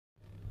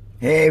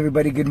Hey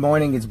everybody, good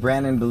morning. It's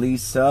Brannon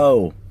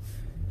Beliso.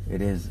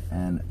 It is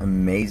an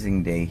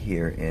amazing day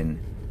here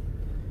in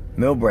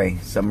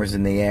Millbrae. Summer's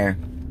in the air.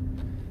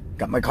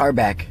 Got my car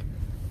back.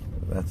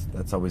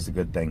 That's always a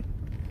good thing.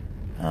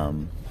 It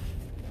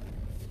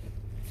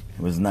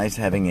was nice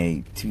having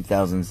a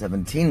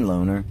 2017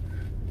 loaner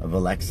of a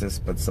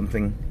Lexus, but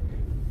something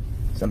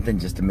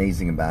just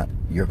amazing about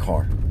your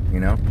car,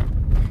 you know?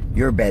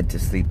 Your bed to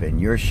sleep in,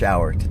 your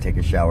shower to take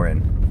a shower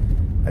in.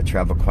 I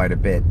travel quite a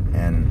bit,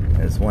 and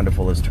as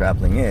wonderful as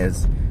traveling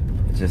is,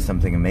 it's just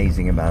something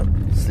amazing about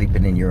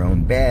sleeping in your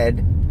own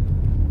bed,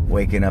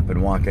 waking up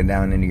and walking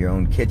down into your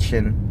own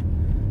kitchen.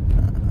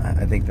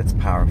 I think that's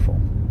powerful.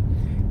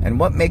 And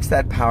what makes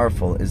that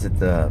powerful? Is it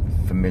the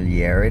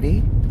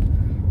familiarity?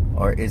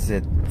 Or is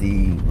it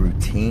the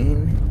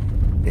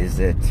routine? Is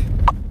it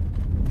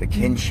the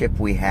kinship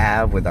we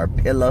have with our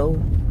pillow?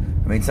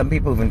 I mean, some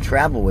people even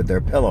travel with their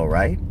pillow,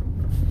 right?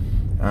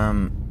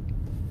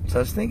 So I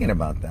was thinking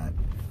about that.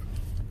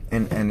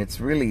 And it's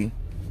really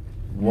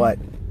what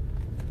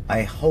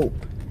I hope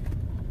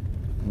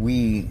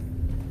we,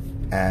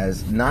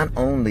 as not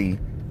only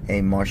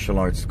a martial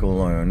arts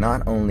school owner,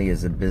 not only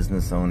as a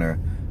business owner,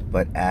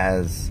 but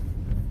as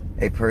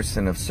a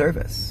person of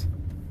service,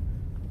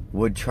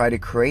 would try to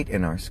create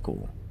in our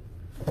school.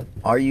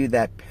 Are you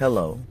that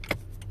pillow?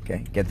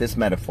 Okay, get this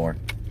metaphor.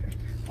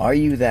 Are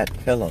you that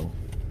pillow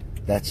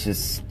that's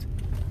just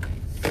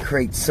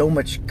creates so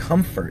much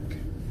comfort,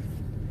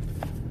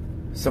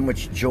 so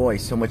much joy,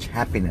 so much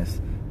happiness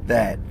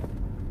that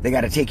they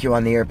got to take you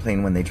on the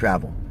airplane when they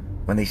travel?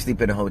 When they sleep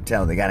in a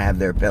hotel, they got to have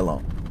their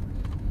pillow.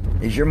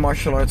 Is your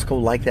martial arts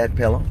school like that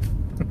pillow?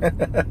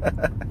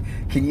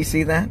 Can you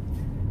see that?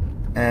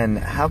 And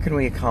how can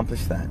we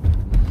accomplish that?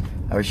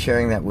 I was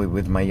sharing that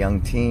with my young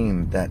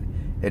team, that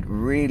it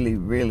really,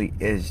 really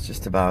is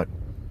just about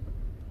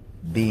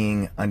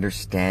being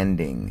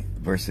understanding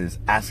versus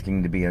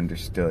asking to be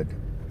understood,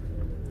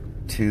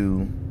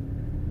 to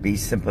be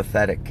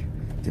sympathetic,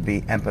 to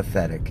be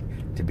empathetic,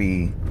 to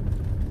be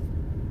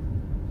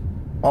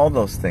all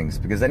those things.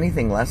 Because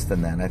anything less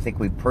than that, I think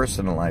we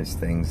personalize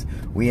things,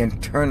 we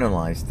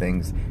internalize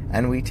things,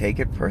 and we take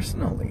it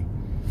personally.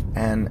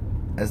 And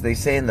as they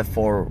say in the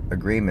 4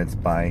 Agreements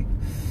by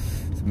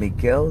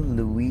Miguel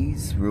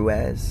Luis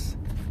Ruiz,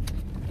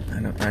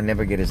 I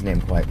never get his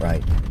name quite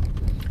right.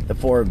 The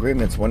 4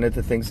 Agreements, one of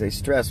the things they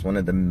stress, one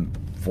of the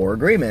 4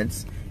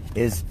 Agreements,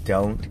 is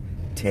don't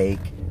take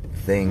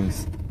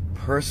things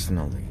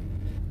personally.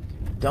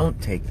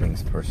 Don't take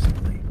things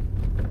personally,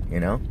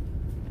 you know?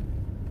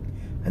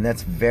 And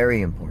that's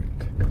very important.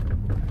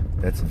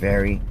 That's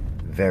very,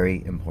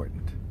 very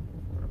important.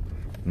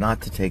 Not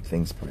to take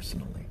things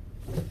personally.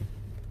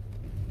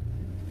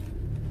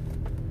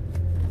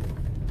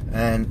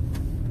 And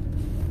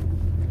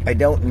I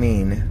don't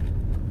mean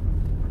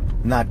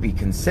not be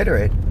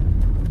considerate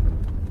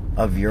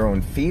of your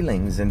own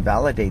feelings and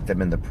validate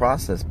them in the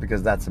process,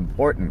 because that's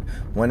important.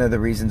 One of the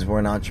reasons we're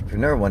an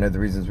entrepreneur, one of the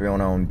reasons we own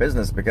our own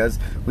business, because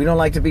we don't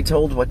like to be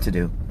told what to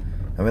do.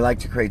 And we like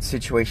to create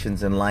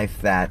situations in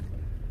life that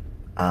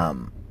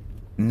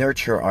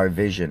nurture our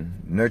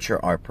vision,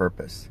 nurture our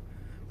purpose.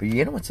 But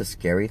you know what's the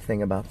scary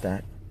thing about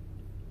that?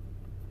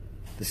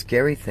 The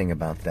scary thing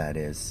about that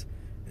is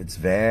it's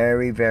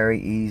very,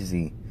 very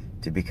easy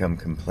to become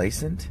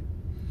complacent.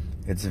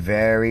 It's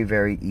very,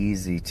 very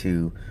easy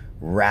to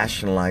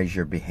rationalize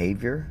your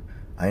behavior.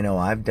 I know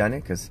I've done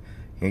it, because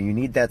you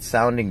need that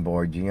sounding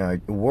board. You know,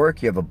 at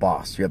work you have a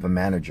boss, you have a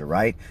manager,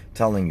 right?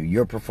 Telling you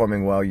you're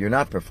performing well, you're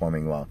not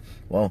performing well.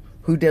 Well,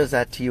 who does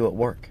that to you at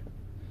work?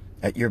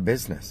 At your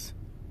business?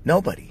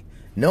 Nobody.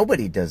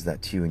 Nobody does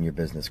that to you in your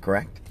business,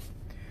 correct?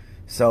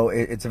 So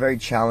it's a very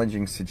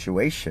challenging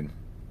situation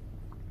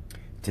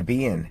to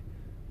be in.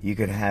 You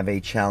could have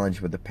a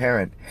challenge with a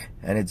parent,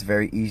 and it's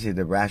very easy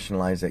to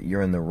rationalize that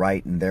you're in the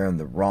right and they're in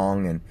the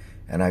wrong. And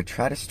I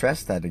try to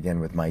stress that again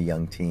with my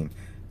young team.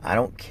 I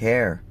don't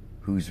care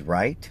who's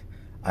right.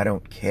 I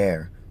don't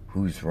care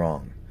who's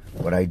wrong.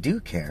 What I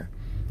do care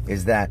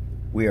is that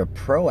we are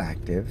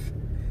proactive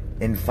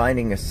in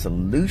finding a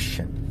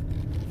solution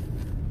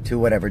to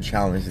whatever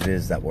challenge it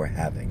is that we're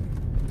having.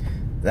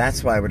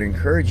 That's why I would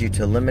encourage you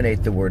to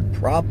eliminate the word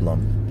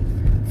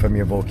problem from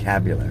your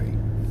vocabulary.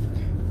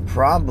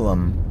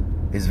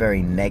 Problem is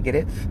very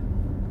negative.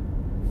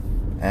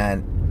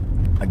 And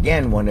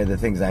again, one of the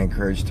things I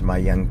encourage to my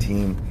young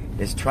team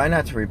is try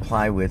not to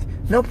reply with,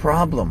 no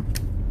problem,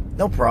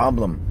 no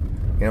problem.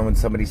 You know, when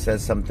somebody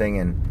says something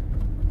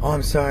and, oh,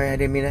 I'm sorry, I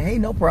didn't mean it. Hey,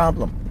 no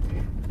problem.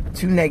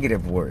 2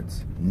 negative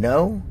words,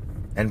 no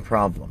and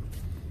problem.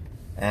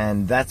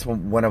 And that's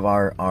one of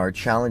our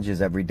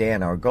challenges every day,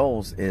 and our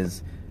goals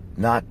is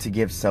not to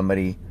give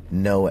somebody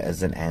no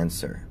as an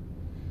answer.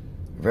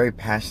 We're very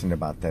passionate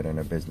about that in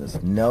our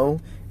business.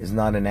 No is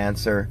not an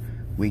answer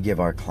we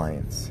give our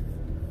clients.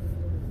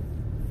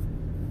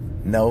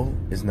 No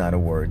is not a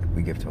word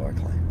we give to our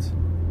clients.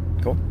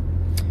 Cool?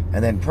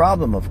 And then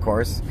problem, of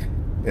course,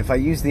 if I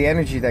use the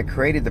energy that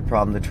created the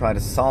problem to try to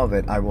solve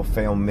it, I will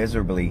fail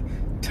miserably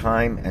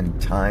time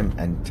and time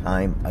and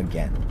time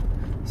again.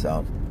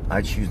 So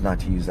I choose not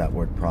to use that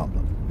word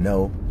problem.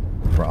 No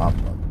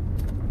problem.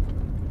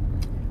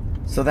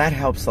 So that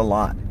helps a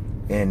lot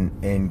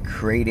in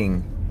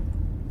creating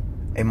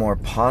a more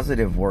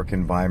positive work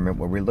environment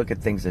where we look at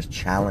things as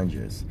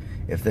challenges.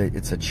 If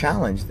it's a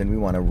challenge, then we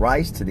want to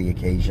rise to the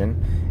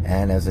occasion,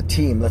 and as a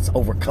team, let's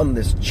overcome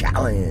this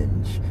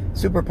challenge.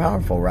 Super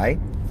powerful, right?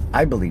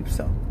 I believe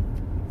so.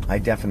 I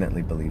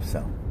definitely believe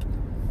so.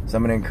 So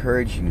I'm going to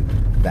encourage you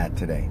that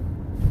today.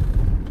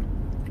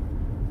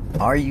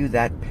 Are you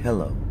that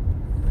pillow?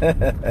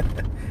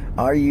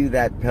 Are you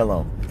that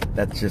pillow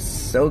that's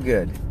just so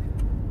good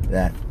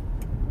that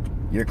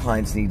your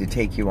clients need to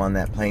take you on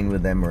that plane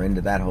with them or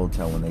into that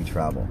hotel when they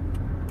travel?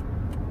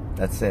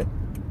 That's it.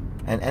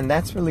 And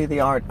that's really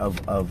the art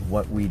of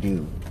what we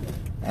do.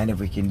 And if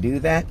we can do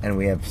that, and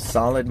we have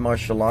solid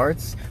martial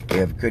arts, we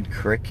have good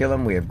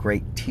curriculum, we have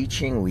great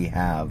teaching, we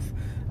have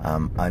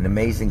an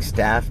amazing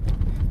staff,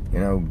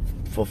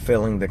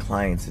 fulfilling the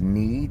client's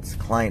needs,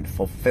 client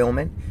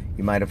fulfillment,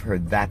 you might have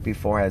heard that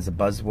before as a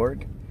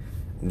buzzword,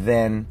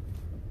 then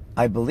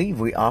I believe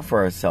we offer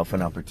ourselves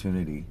an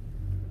opportunity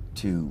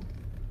to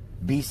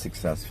be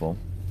successful,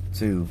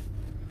 to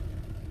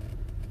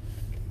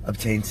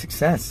obtain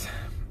success.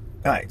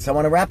 All right, so I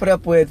want to wrap it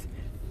up with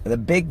the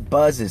big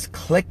buzz is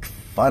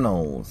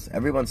ClickFunnels.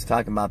 Everyone's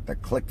talking about the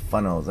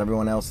ClickFunnels.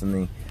 Everyone else in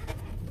the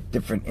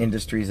different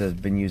industries has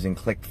been using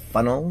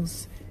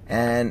ClickFunnels.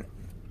 And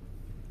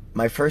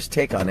my first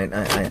take on it,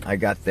 I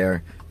got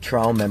their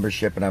trial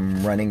membership and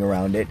I'm running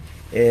around it,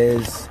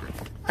 is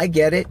I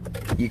get it.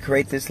 You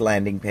create this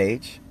landing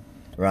page,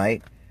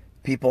 right?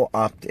 People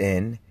opt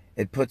in.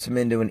 It puts them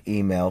into an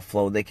email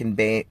flow. They can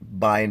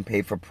buy and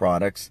pay for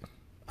products.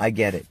 I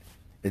get it.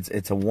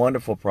 It's a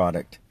wonderful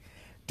product.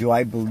 Do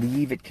I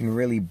believe it can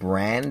really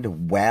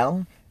brand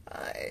well?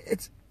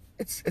 It's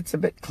a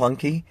bit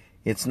clunky.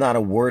 It's not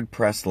a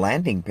WordPress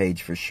landing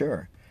page for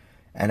sure.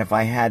 And if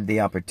I had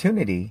the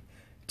opportunity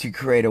to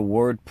create a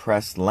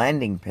WordPress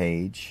landing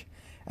page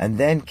and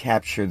then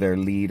capture their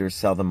lead or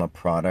sell them a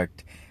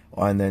product,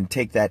 and then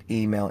take that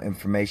email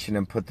information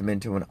and put them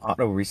into an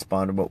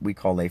autoresponder, what we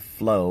call a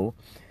flow,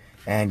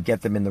 and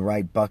get them in the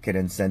right bucket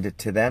and send it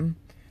to them,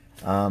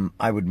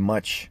 I would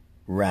much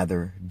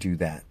rather do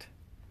that.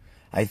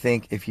 I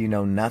think if you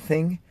know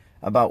nothing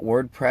about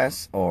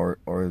WordPress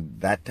or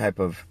that type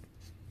of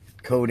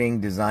coding,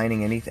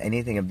 designing,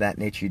 anything of that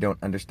nature, you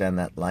don't understand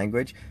that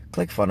language,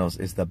 ClickFunnels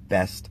is the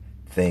best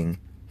thing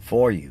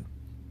for you.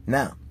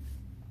 Now,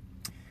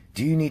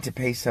 do you need to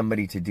pay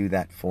somebody to do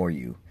that for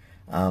you?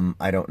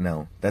 I don't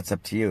know. That's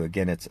up to you.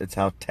 Again, it's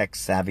how tech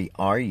savvy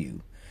are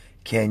you?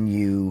 Can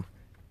you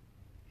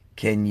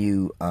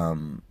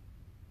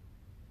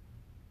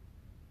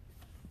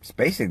it's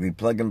basically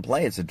plug and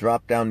play. It's a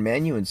drop-down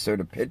menu,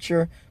 insert a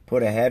picture,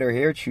 put a header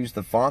here, choose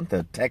the font,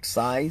 the text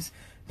size,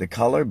 the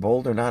color,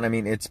 bold or not. I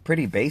mean, it's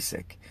pretty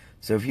basic.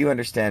 So if you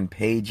understand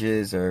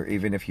Pages, or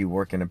even if you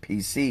work in a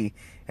PC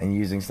and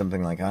using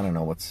something like, I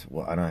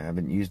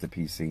haven't used a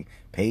PC,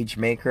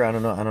 PageMaker, I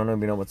don't know if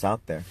you know what's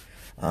out there.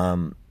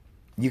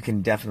 You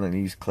can definitely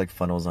use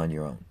ClickFunnels on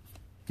your own.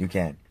 You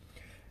can.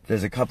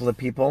 There's a couple of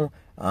people.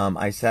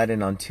 I sat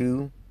in on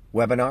 2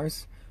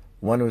 webinars.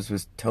 One was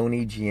with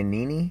Tony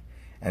Giannini,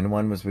 and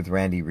one was with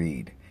Randy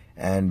Reed.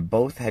 And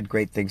both had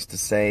great things to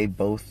say.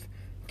 Both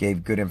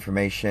gave good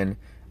information.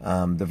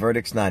 The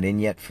verdict's not in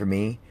yet for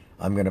me.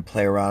 I'm going to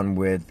play around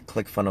with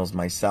ClickFunnels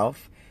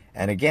myself.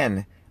 And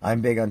again,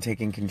 I'm big on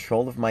taking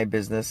control of my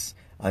business.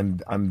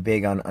 I'm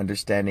big on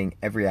understanding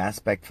every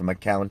aspect from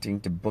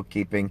accounting to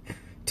bookkeeping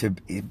to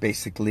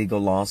basic legal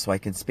law so I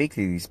can speak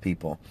to these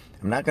people.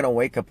 I'm not going to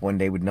wake up one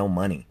day with no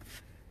money.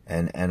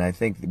 And I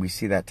think we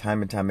see that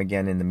time and time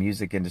again in the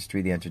music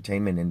industry, the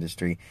entertainment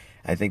industry.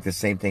 I think the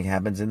same thing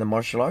happens in the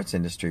martial arts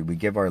industry. We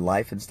give our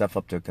life and stuff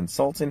up to a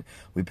consultant.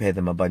 We pay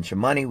them a bunch of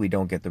money. We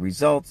don't get the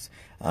results.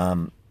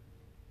 And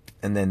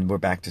then we're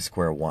back to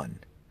square one.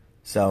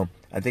 So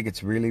I think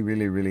it's really,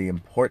 really, really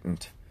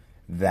important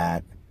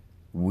that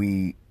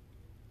we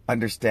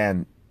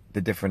understand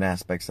the different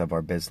aspects of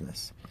our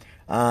business.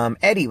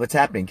 Eddie, what's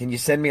happening? Can you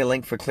send me a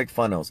link for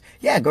ClickFunnels?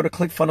 Yeah, go to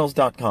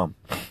clickfunnels.com.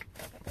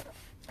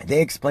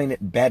 They explain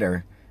it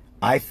better,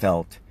 I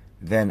felt,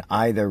 than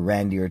either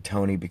Randy or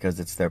Tony because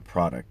it's their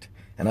product.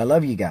 And I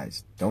love you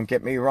guys. Don't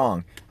get me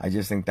wrong. I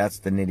just think that's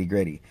the nitty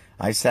gritty.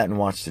 I sat and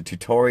watched the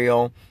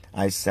tutorial.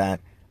 I sat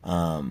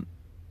and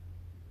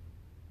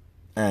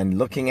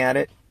looking at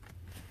it.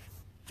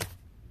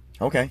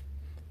 Okay.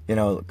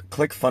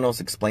 ClickFunnels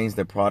explains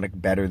their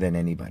product better than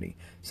anybody.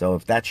 So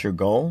if that's your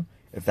goal,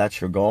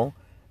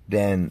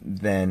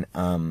 then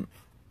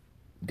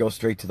go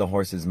straight to the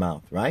horse's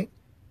mouth, right?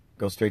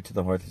 Go straight to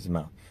the horse's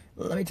mouth.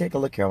 Let me take a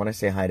look here. I want to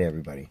say hi to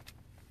everybody.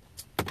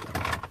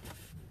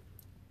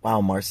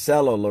 Wow,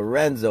 Marcelo,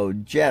 Lorenzo,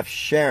 Jeff,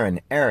 Sharon,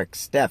 Eric,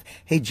 Steph.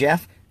 Hey,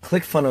 Jeff,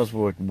 ClickFunnels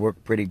would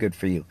work pretty good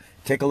for you.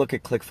 Take a look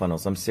at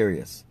ClickFunnels. I'm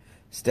serious.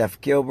 Steph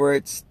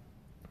Gilbert.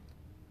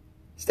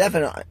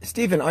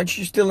 Stephen, aren't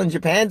you still in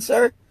Japan,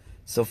 sir?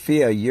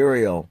 Sophia,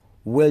 Uriel,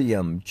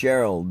 William,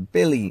 Gerald,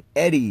 Billy,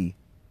 Eddie,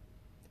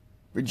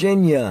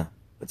 Virginia.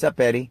 What's up,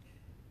 Eddie?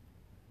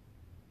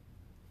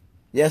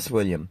 Yes,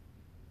 William.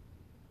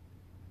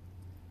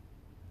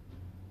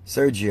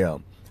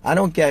 Sergio, I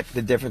don't get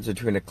the difference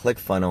between a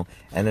ClickFunnels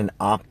and an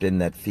opt-in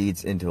that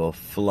feeds into a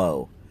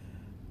flow.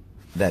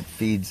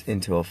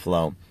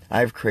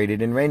 I've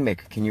created in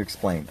Rainmaker. Can you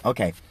explain?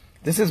 Okay,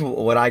 this is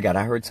what I got.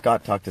 I heard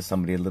Scott talk to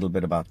somebody a little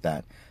bit about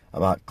that,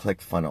 about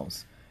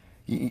ClickFunnels.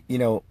 You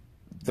know,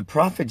 the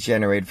profit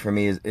generated for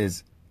me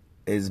is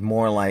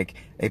more like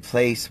a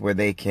place where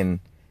they can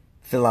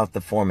fill out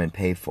the form and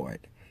pay for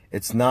it.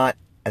 It's not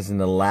as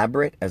an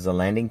elaborate as a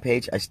landing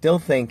page. I still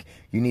think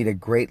you need a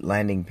great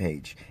landing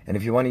page. And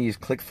if you want to use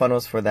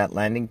ClickFunnels for that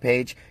landing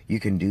page, you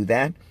can do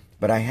that.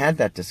 But I had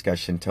that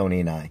discussion, Tony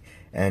and I,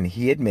 and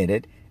he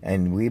admitted,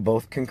 and we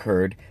both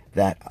concurred,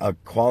 that a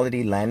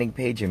quality landing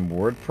page in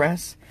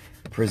WordPress,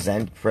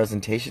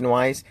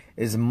 presentation-wise,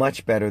 is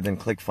much better than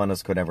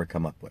ClickFunnels could ever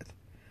come up with.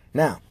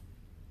 Now,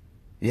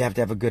 you have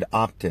to have a good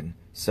opt-in.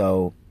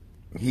 So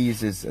he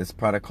uses this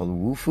product called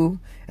Wufoo,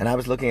 and I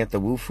was looking at the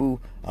Wufoo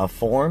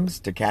forms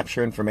to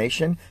capture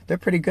information. They're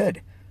pretty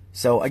good.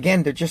 So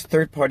again, they're just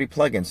third-party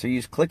plugins. So you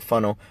use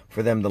ClickFunnels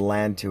for them to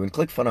land to, and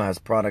ClickFunnels has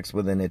products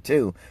within it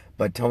too.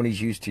 But Tony's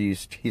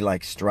he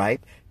likes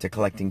Stripe to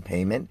collecting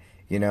payment,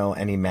 you know,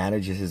 and he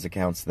manages his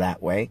accounts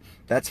that way.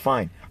 That's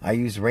fine. I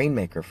use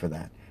Rainmaker for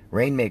that.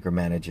 Rainmaker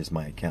manages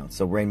my account,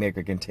 so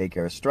Rainmaker can take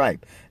care of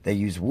Stripe. They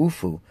use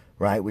Wufoo,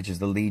 right, which is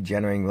the lead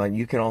generating line.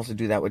 You can also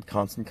do that with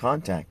Constant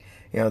Contact.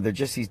 You know, they're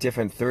just these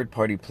different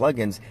third-party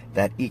plugins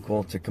that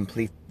equal to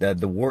complete the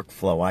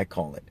workflow, I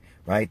call it,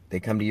 right? They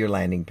come to your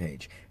landing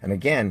page. And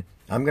again,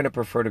 I'm going to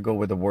prefer to go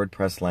with a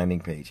WordPress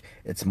landing page.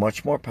 It's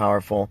much more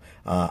powerful.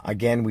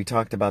 Again, we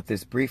talked about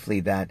this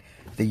briefly, that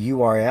the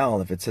URL,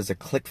 if it says a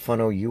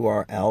ClickFunnels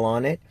URL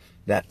on it,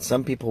 that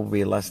some people will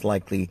be less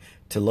likely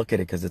to look at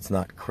it because it's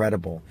not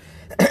credible.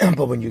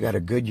 But when you got a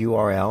good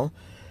URL,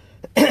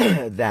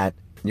 that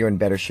you're in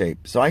better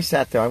shape. So I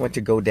sat there, I went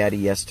to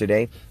GoDaddy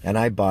yesterday, and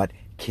I bought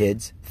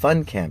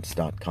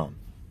kidsfuncamps.com.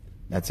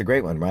 That's a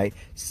great one, right?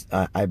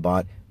 I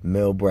bought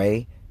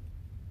Millbrae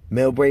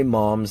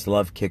Moms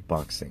Love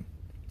Kickboxing.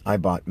 I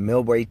bought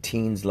Millbrae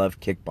Teens Love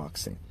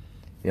Kickboxing.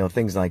 You know,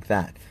 things like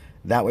that.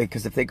 That way,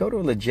 because if they go to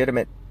a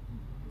legitimate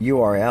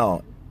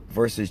URL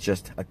versus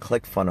just a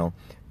ClickFunnels,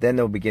 then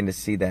they'll begin to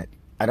see that.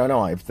 I don't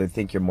know if they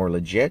think you're more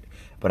legit,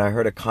 but I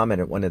heard a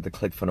comment at one of the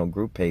ClickFunnels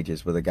group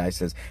pages where the guy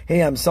says,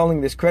 "Hey, I'm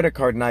selling this credit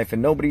card knife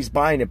and nobody's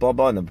buying it, blah,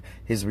 blah." And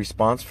his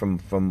response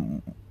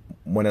from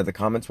one of the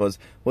comments was,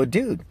 "Well,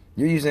 dude,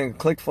 you're using a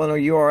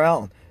ClickFunnels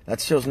URL.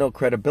 That shows no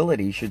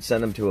credibility. You should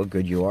send them to a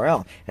good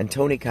URL." And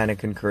Tony kind of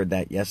concurred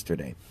that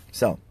yesterday.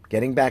 So,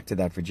 getting back to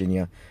that,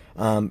 Virginia,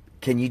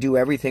 can you do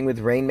everything with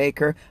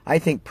Rainmaker? I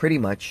think pretty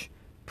much,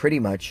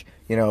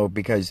 you know,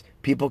 because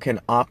people can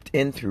opt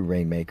in through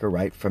Rainmaker,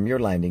 right, from your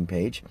landing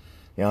page.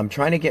 You know, I'm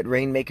trying to get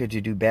Rainmaker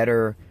to do the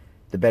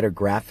better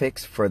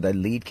graphics for the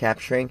lead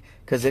capturing,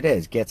 because it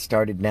is get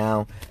started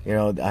now. You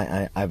know,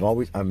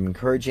 I'm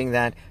encouraging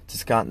that to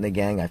Scott and the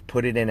gang. I've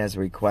put it in as a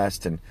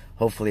request, and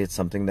hopefully it's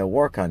something they'll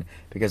work on,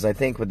 because I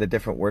think with the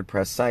different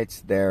WordPress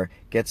sites, their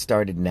get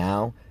started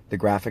now, the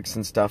graphics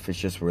and stuff is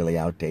just really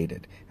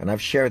outdated. And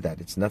I've shared that.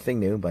 It's nothing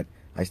new, but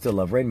I still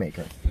love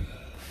Rainmaker.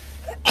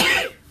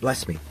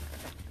 Bless me.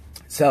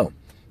 So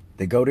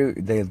they go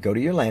to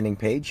your landing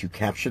page, you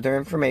capture their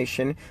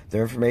information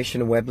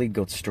in web lead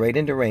goes straight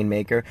into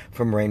Rainmaker.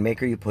 From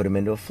Rainmaker, you put them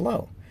into a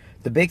flow.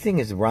 The big thing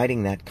is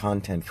writing that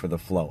content for the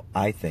flow,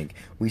 I think.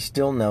 We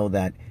still know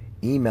that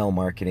email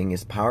marketing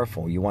is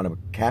powerful. You want to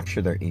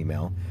capture their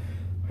email.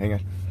 Hang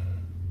on.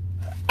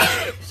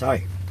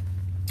 Sorry.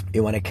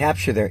 You want to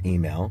capture their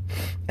email,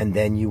 and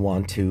then you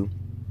want to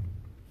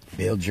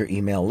build your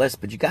email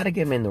list, but you got to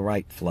get them in the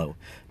right flow.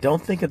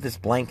 Don't think of this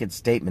blanket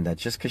statement that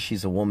just because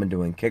she's a woman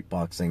doing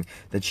kickboxing,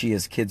 that she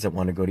has kids that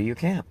want to go to your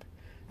camp.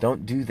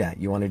 Don't do that.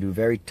 You want to do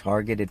very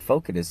targeted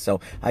focus.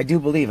 So I do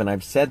believe, and I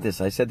said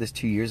this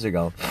 2 years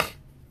ago,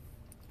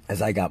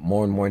 as I got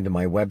more and more into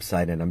my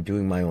website and I'm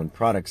doing my own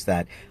products,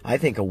 that I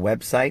think a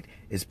website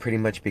is pretty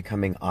much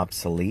becoming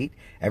obsolete.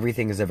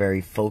 Everything is a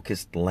very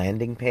focused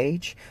landing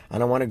page. I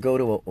don't want to go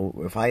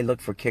to if I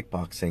look for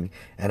kickboxing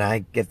and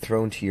I get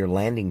thrown to your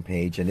landing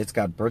page and it's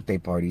got birthday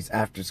parties,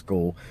 after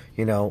school,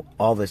 you know,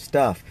 all this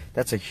stuff,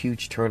 that's a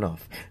huge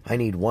turnoff. I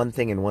need one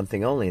thing and one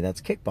thing only,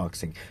 that's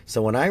kickboxing.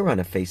 So when I run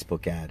a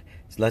Facebook ad,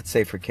 let's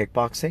say for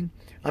kickboxing,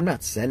 I'm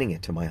not sending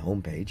it to my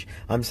homepage.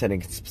 I'm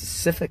sending it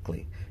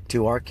specifically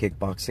to our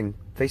kickboxing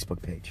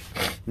Facebook page.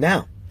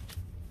 Now,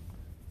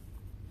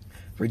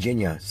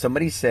 Virginia,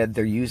 somebody said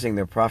they're using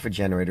their profit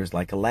generators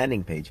like a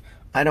landing page.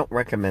 I don't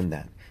recommend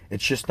that.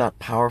 It's just not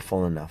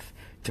powerful enough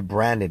to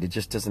brand it. It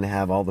just doesn't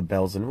have all the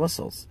bells and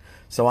whistles.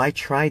 So I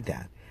tried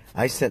that.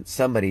 I sent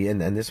somebody,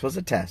 and this was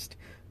a test.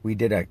 We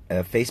did a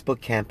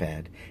Facebook camp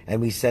ad,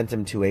 and we sent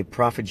them to a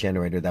profit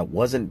generator that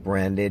wasn't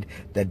branded,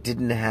 that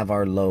didn't have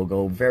our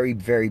logo, very,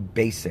 very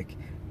basic.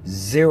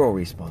 Zero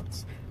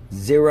response.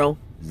 Zero.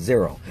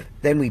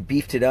 Then we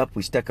beefed it up.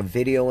 We stuck a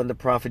video in the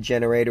profit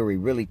generator. We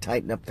really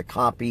tightened up the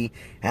copy,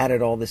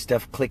 added all this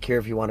stuff. Click here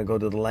if you want to go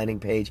to the landing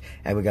page,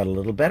 and we got a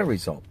little better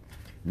result.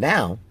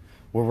 Now,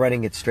 we're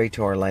running it straight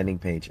to our landing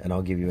page, and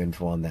I'll give you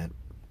info on that.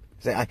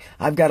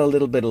 I've got a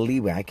little bit of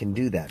leeway. I can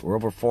do that. We're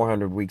over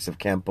 400 weeks of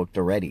camp booked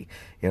already.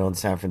 You know, in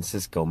San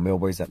Francisco,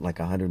 Millway's at like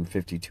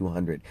 150,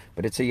 200.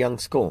 But it's a young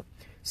school.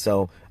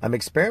 So I'm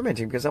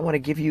experimenting because I want to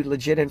give you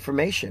legit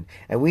information.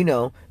 And we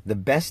know the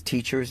best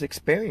teacher is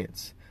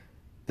experience.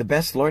 The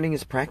best learning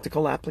is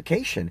practical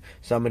application.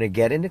 So I'm going to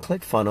get into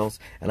ClickFunnels,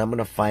 and I'm going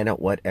to find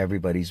out what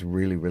everybody's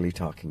really, really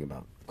talking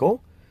about.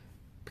 Cool?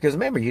 Because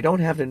remember, you don't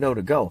have to know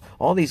to go.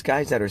 All these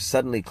guys that are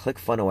suddenly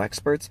ClickFunnels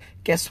experts,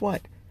 guess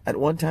what? At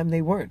one time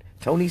they weren't.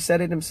 Tony said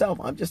it himself.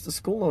 I'm just a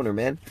school owner,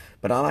 man.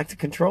 But I like to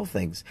control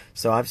things.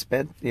 So I've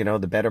spent,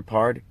 the better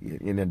part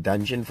in a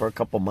dungeon for a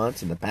couple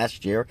months in the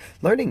past year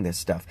learning this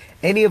stuff.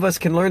 Any of us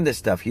can learn this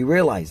stuff. You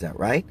realize that,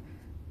 right?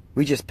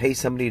 We just pay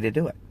somebody to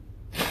do it.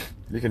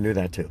 You can do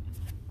that too.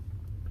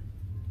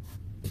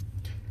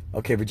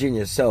 Okay,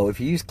 Virginia, so if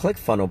you use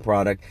ClickFunnels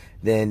product,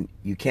 then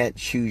you can't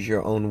choose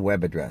your own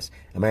web address.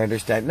 Am I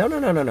understanding?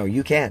 No.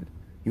 You can.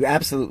 You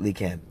absolutely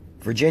can.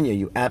 Virginia,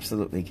 you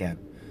absolutely can.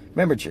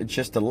 Remember, it's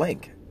just a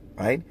link,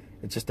 right?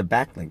 It's just a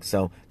backlink,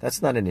 so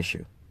that's not an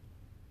issue.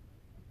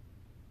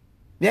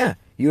 Yeah,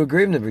 you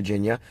agree with me,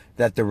 Virginia,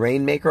 that the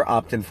Rainmaker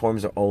opt-in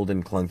forms are old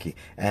and clunky.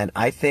 And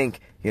I think,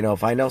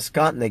 if I know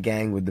Scott and the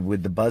gang with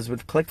the buzz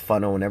with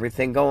ClickFunnels and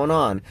everything going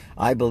on,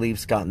 I believe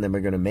Scott and them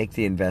are going to make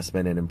the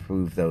investment and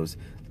improve those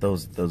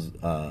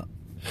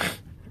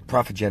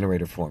profit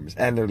generator forms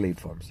and their lead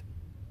forms.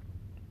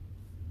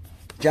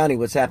 Johnny,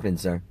 what's happening,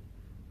 sir?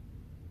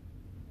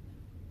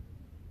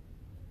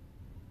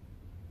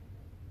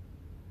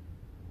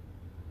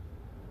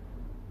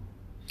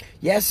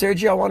 Yes,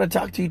 Sergio, I want to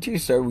talk to you too,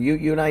 sir.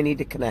 You and I need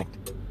to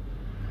connect.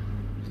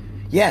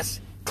 Yes,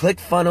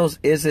 ClickFunnels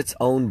is its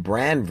own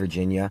brand,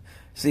 Virginia.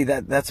 See,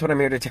 that's what I'm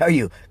here to tell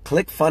you.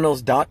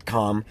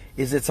 ClickFunnels.com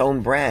is its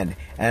own brand.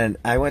 And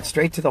I went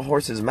straight to the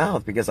horse's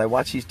mouth because I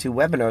watched these two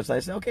webinars and I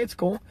said, okay, it's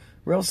cool.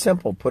 Real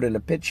simple. Put in a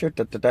picture.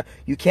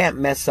 You can't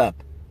mess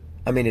up.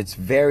 I mean, it's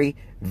very,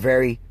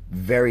 very,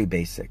 very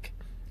basic.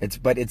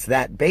 But it's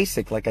that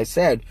basic. Like I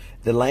said,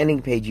 the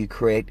landing page you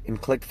create in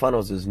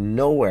ClickFunnels is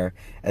nowhere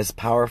as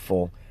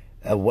powerful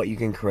as what you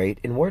can create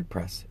in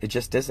WordPress. It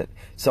just isn't.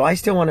 So I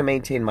still want to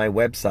maintain my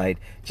website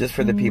just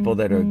for the people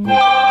that are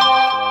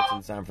Googling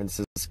in San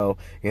Francisco,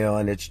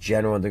 and it's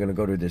general, and they're going to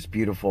go to this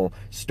beautiful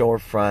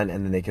storefront,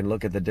 and then they can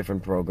look at the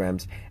different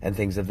programs and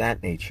things of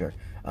that nature.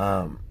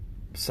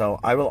 So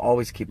I will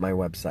always keep my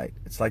website.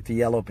 It's like the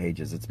yellow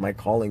pages. It's my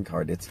calling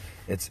card. It's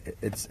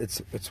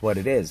what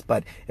it is.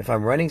 But if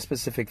I'm running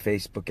specific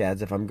Facebook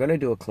ads, if I'm going to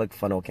do a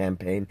ClickFunnels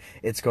campaign,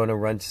 it's going to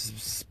run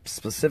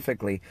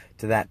specifically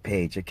to that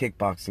page, a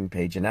kickboxing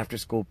page, an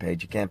after-school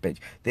page, a camp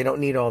page. They don't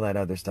need all that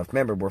other stuff.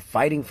 Remember, we're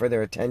fighting for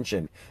their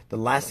attention. The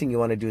last thing you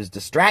want to do is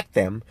distract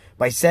them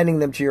by sending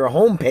them to your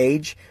home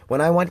page when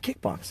I want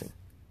kickboxing.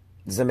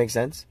 Does that make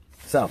sense?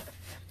 So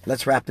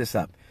let's wrap this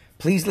up.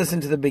 Please listen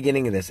to the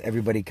beginning of this,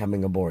 everybody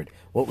coming aboard.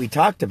 What we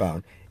talked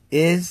about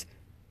is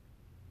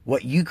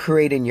what you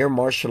create in your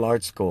martial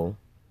arts school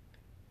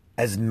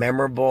as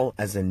memorable,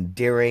 as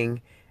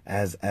endearing,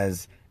 as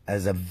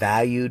a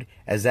valued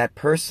as that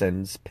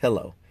person's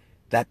pillow.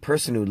 That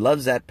person who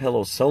loves that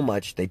pillow so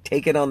much, they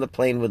take it on the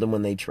plane with them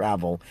when they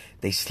travel.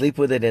 They sleep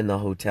with it in the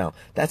hotel.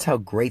 That's how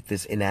great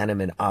this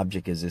inanimate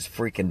object is, this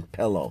freaking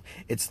pillow.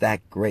 It's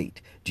that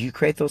great. Do you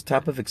create those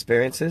type of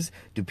experiences?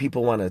 Do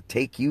people want to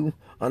take you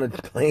on a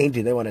plane?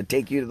 Do they want to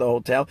take you to the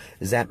hotel?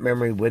 Is that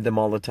memory with them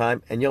all the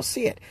time? And you'll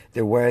see it.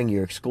 They're wearing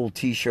your school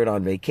t-shirt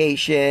on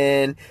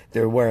vacation.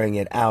 They're wearing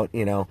it out,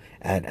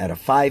 at a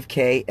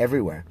 5K,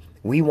 everywhere.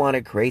 We want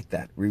to create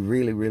that. We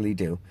really, really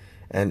do.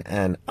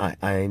 And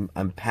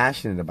I'm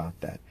passionate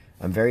about that.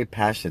 I'm very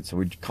passionate. So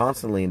we're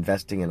constantly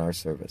investing in our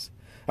service.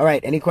 All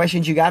right. Any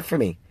questions you got for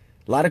me?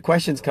 A lot of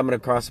questions coming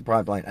across the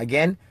pipeline.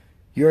 Again,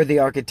 you're the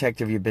architect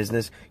of your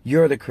business.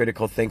 You're the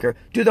critical thinker.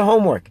 Do the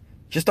homework.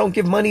 Just don't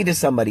give money to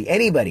somebody,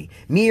 anybody,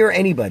 me or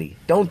anybody.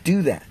 Don't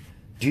do that.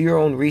 Do your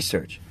own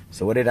research.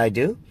 So what did I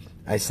do?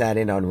 I sat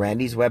in on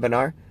Randy's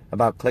webinar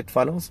about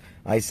ClickFunnels.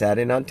 I sat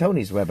in on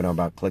Tony's webinar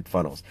about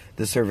ClickFunnels,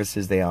 the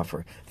services they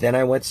offer. Then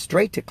I went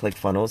straight to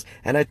ClickFunnels,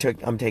 and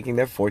I'm taking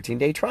their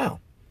 14-day trial.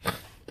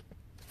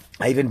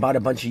 I even bought a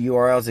bunch of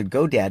URLs at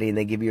GoDaddy, and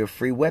they give you a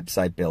free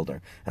website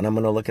builder, and I'm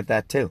going to look at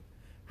that too.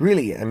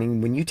 Really, I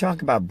mean, when you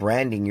talk about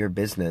branding your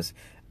business,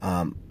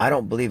 I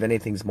don't believe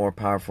anything's more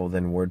powerful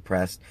than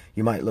WordPress.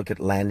 You might look at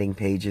landing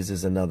pages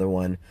as another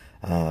one.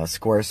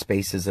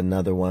 Squarespace is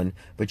another one.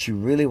 But you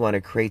really want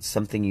to create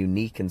something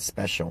unique and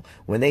special.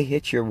 When they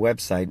hit your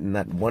website in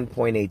that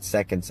 1.8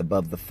 seconds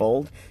above the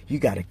fold, you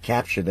got to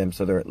capture them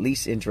so they're at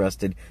least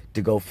interested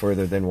to go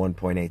further than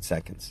 1.8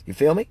 seconds. You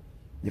feel me?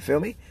 You feel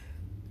me?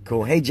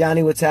 Cool. Hey,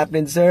 Johnny, what's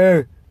happening,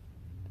 sir?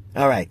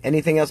 All right.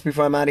 Anything else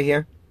before I'm out of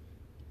here?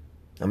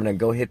 I'm going to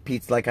go hit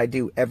Pete's like I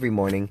do every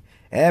morning,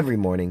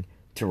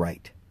 to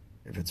write.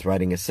 If it's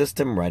writing a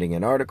system, writing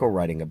an article,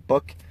 writing a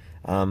book,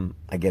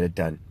 I get it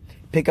done.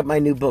 Pick up my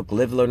new book,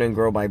 Live, Learn, and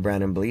Grow by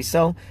Brannon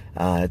Beliso.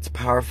 It's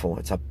powerful.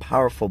 It's a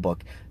powerful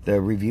book. The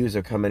reviews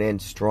are coming in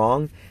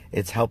strong.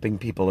 It's helping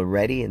people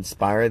already,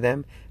 inspire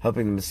them,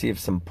 helping them see if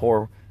some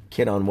poor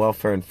kid on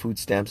welfare and food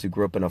stamps who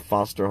grew up in a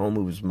foster home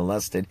who was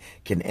molested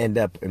can end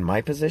up in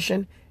my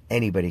position.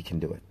 Anybody can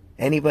do it.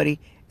 Anybody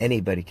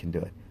can do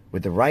it.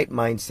 With the right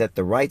mindset,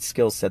 the right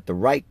skill set, the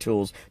right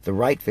tools, the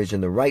right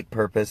vision, the right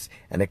purpose,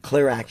 and a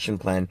clear action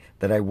plan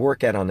that I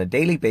work at on a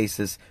daily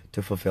basis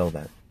to fulfill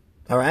that.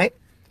 All right?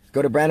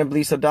 Go to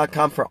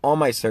BrannonBeliso.com for all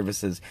my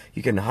services.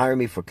 You can hire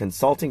me for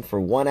consulting for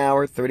 1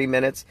 hour, 30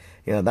 minutes.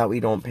 That we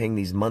don't paying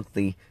these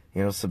monthly,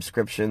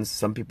 subscriptions.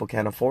 Some people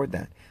can't afford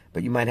that.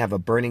 But you might have a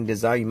burning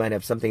desire. You might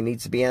have something that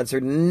needs to be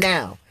answered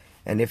now.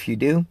 And if you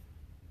do,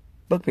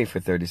 book me for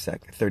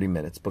 30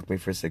 minutes. Book me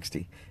for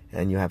 60.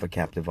 And you have a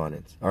captive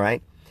audience. All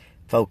right?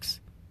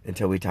 Folks,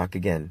 until we talk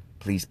again,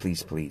 please,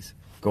 please, please,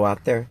 go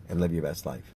out there and live your best life.